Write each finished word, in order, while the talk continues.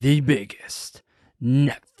the biggest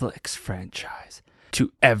Netflix franchise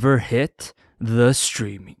to ever hit the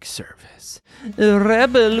streaming service,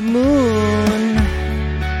 Rebel Moon.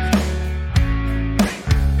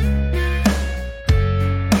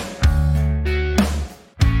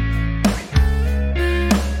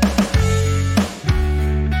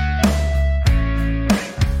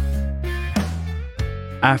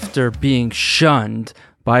 After being shunned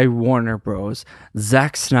by Warner Bros.,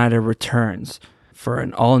 Zack Snyder returns for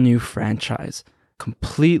an all-new franchise.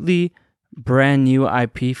 Completely brand new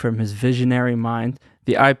IP from his visionary mind.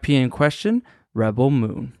 The IP in question, Rebel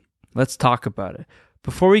Moon. Let's talk about it.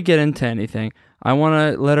 Before we get into anything, I want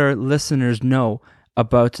to let our listeners know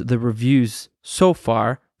about the reviews so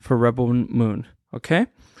far for Rebel Moon, okay?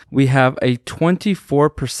 We have a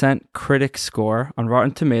 24% critic score on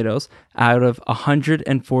Rotten Tomatoes out of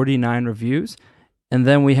 149 reviews. And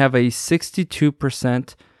then we have a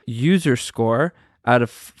 62% user score out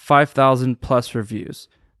of 5,000 plus reviews.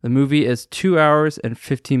 The movie is 2 hours and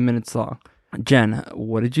 15 minutes long. Jen,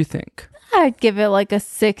 what did you think? I'd give it like a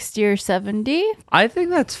 60 or 70. I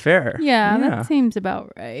think that's fair. Yeah. That seems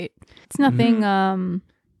about right. It's nothing.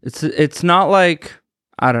 It's not like,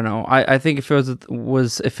 I don't know. I think if it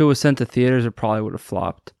was sent to theaters, it probably would have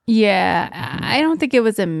flopped. Yeah, I don't think it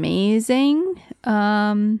was amazing,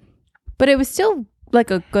 but it was still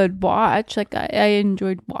like a good watch. Like I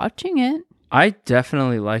enjoyed watching it. I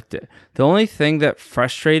definitely liked it. The only thing that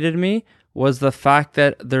frustrated me was the fact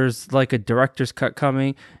that there's like a director's cut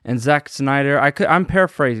coming, and Zack Snyder. I'm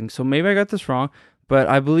paraphrasing, so maybe I got this wrong, but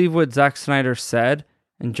I believe what Zack Snyder said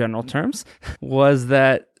in general terms was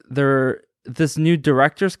that this new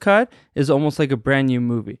director's cut is almost like a brand new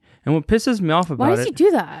movie. And what pisses me off about it... Why does he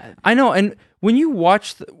do that? I know, and when you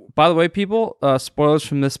watch... by the way, people, spoilers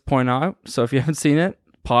from this point out, so if you haven't seen it,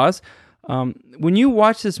 pause. When you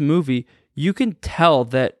watch this movie, you can tell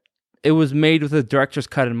that it was made with a director's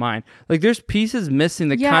cut in mind. Like, there's pieces missing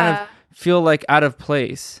that kind of feel like out of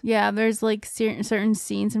place. Yeah, there's like certain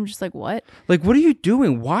scenes I'm just like, what? Like, what are you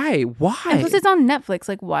doing? Why? Because it's on Netflix.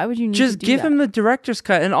 Like, why would you need just to give him the director's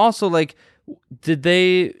cut? And also, like, did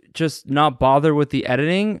they just not bother with the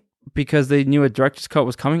editing because they knew a director's cut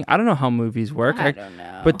was coming? I don't know how movies work. I don't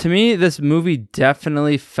know. But to me, this movie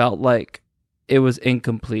definitely felt like it was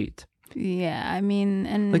incomplete. Yeah, I mean,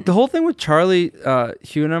 and like the whole thing with Charlie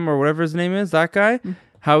Hunnam or whatever his name is, that guy,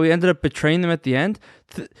 how he ended up betraying them at the end.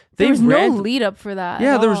 There was no lead up for that.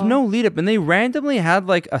 Yeah, there was no lead up, and they randomly had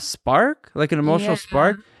like a spark, like an emotional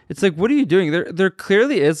spark. It's like, what are you doing? There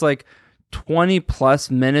clearly is like 20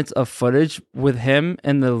 plus minutes of footage with him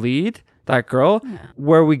and the lead, that girl,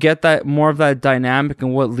 where we get that more of that dynamic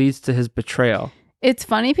and what leads to his betrayal. It's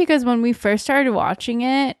funny because when we first started watching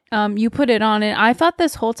it, you put it on, and I thought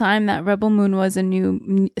this whole time that Rebel Moon was a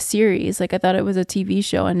new series. Like, I thought it was a TV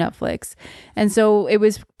show on Netflix. And so it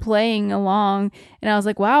was playing along, and I was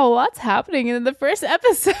like, wow, what's happening in the first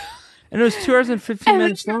episode? And it was 2 hours and 15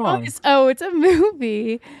 minutes long. Oh, it's a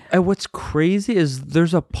movie. And what's crazy is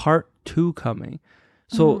there's a part 2 coming.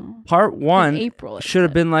 So part 1 should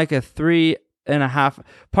have been like a 3.5.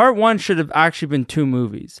 Part 1 should have actually been 2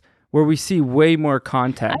 movies where we see way more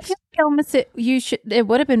context. I feel like it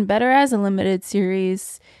would have been better as a limited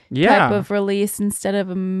series type of release instead of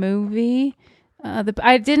a movie.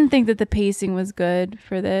 I didn't think that the pacing was good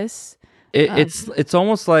for this. It's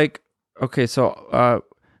almost like, okay, so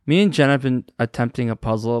me and Jen have been attempting a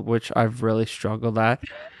puzzle, which I've really struggled at.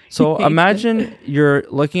 So imagine you're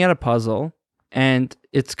looking at a puzzle and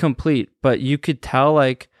it's complete, but you could tell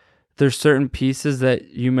like there's certain pieces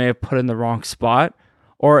that you may have put in the wrong spot.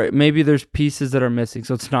 Or maybe there's pieces that are missing,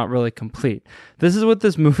 so it's not really complete. This is what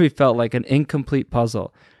this movie felt like, an incomplete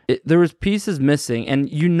puzzle. There was pieces missing, and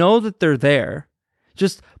you know that they're there.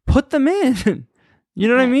 Just put them in. You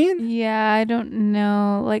know what I mean? Yeah, I don't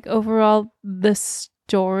know. Like, overall, the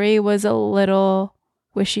story was a little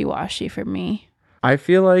wishy-washy for me. I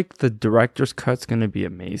feel like the director's cut's going to be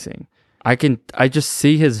amazing. I just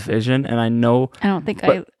see his vision, and I know.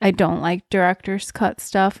 I don't like director's cut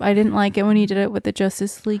stuff. I didn't like it when he did it with the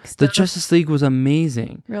Justice League stuff. The Justice League was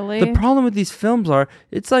amazing. Really? The problem with these films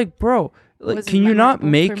it's like, bro, like, can you not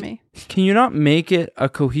make it a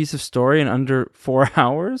cohesive story in under 4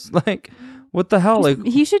 hours? Like, what the hell? Like,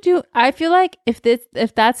 he should do. I feel like if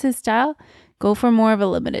that's his style, go for more of a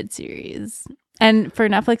limited series. And for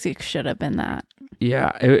Netflix, it should have been that.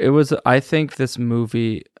 Yeah, it was. I think this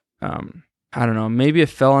movie. I don't know. Maybe it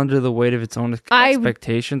fell under the weight of its own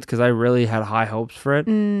expectations because I really had high hopes for it,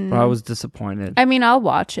 but I was disappointed. I mean, I'll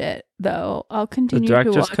watch it though. I'll continue to watch.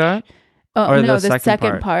 The director's cut? Oh no, the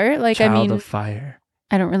second part. Like, Child of Fire.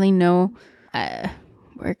 I don't really know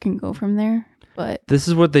where it can go from there. But this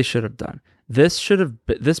is what they should have done. This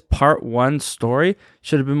part 1 story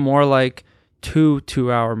should have been more like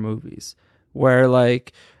 2-hour movies where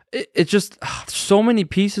like it just so many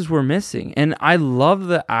pieces were missing. And I love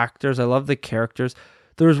the actors, I love the characters.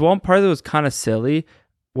 There was one part that was kind of silly.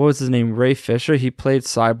 What was his name? Ray Fisher. He played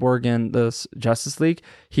Cyborg in the Justice League.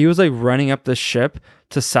 He was like running up the ship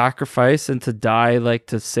to sacrifice and to die, like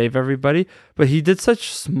to save everybody. But he did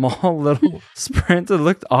such small little sprints. It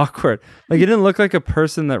looked awkward. Like it didn't look like a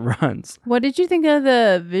person that runs. what did you think of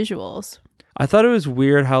the visuals? I thought it was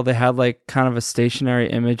weird how they had like kind of a stationary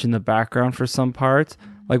image in the background for some parts.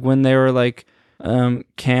 Like when they were like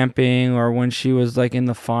camping or when she was like in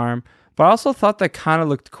the farm. But I also thought that kind of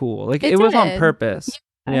looked cool. Like it was on purpose.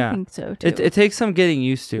 I think so too. It takes some getting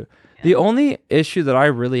used to. Yeah. The only issue that I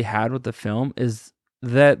really had with the film is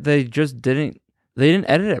that they didn't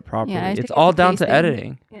edit it properly. Yeah, it's all down to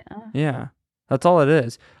editing. Yeah. That's all it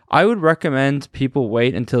is. I would recommend people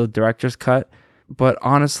wait until the director's cut, but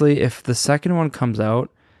honestly, if the second one comes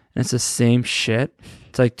out and it's the same shit,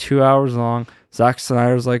 it's like 2 hours long. Zack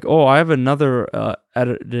Snyder's like, oh, I have another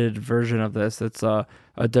edited version of this. It's a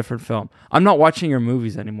different film. I'm not watching your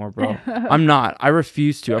movies anymore, bro. I'm not. I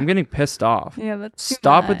refuse to. I'm getting pissed off. Yeah, that's too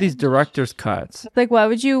Stop much. with these director's cuts. Like, why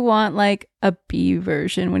would you want like a B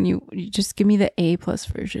version when you just give me the A+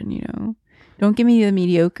 version? You know, don't give me the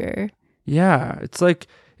mediocre. Yeah, it's like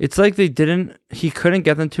he couldn't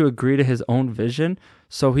get them to agree to his own vision,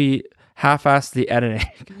 so he half-assed the editing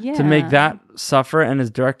to make that suffer and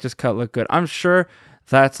his director's cut look good. I'm sure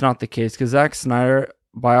that's not the case because Zack Snyder,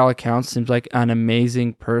 by all accounts, seems like an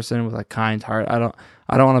amazing person with a kind heart. I don't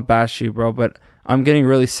want to bash you, bro, but I'm getting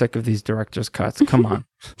really sick of these director's cuts. Come on.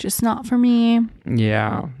 Just not for me.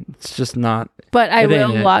 Yeah, it's just not. But I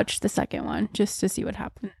will watch the second one just to see what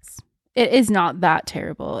happens. It is not that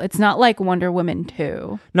terrible. It's not like Wonder Woman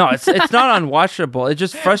 2. No, it's not unwatchable. It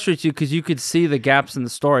just frustrates you because you could see the gaps in the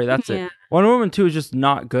story. That's it. Wonder Woman 2 is just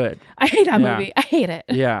not good. I hate that movie. I hate it.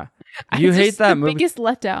 Yeah. You hate that movie. Biggest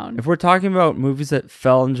letdown. If we're talking about movies that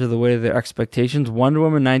fell into the way of their expectations, Wonder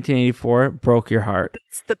Woman 1984 broke your heart.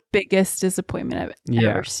 It's the biggest disappointment I've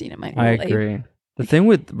ever seen in my life. I agree. The thing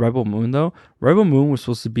with Rebel Moon, though, Rebel Moon was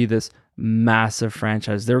supposed to be this massive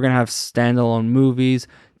franchise. They were going to have standalone movies,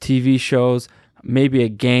 TV shows, maybe a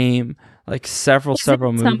game, like several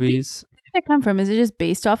movies. Where did it come from? Is it just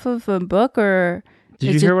based off of a book or...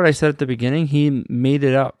 Did you hear what I said at the beginning? He made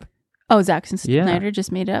it up. Oh, Zack Snyder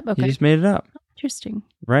just made it up? Okay. He just made it up. Interesting.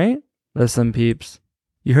 Right? Listen, peeps.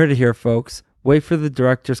 You heard it here, folks. Wait for the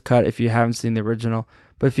director's cut if you haven't seen the original.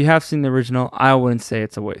 But if you have seen the original, I wouldn't say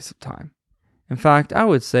it's a waste of time. In fact, I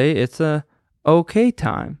would say it's a okay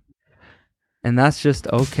time. And that's just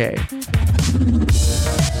okay.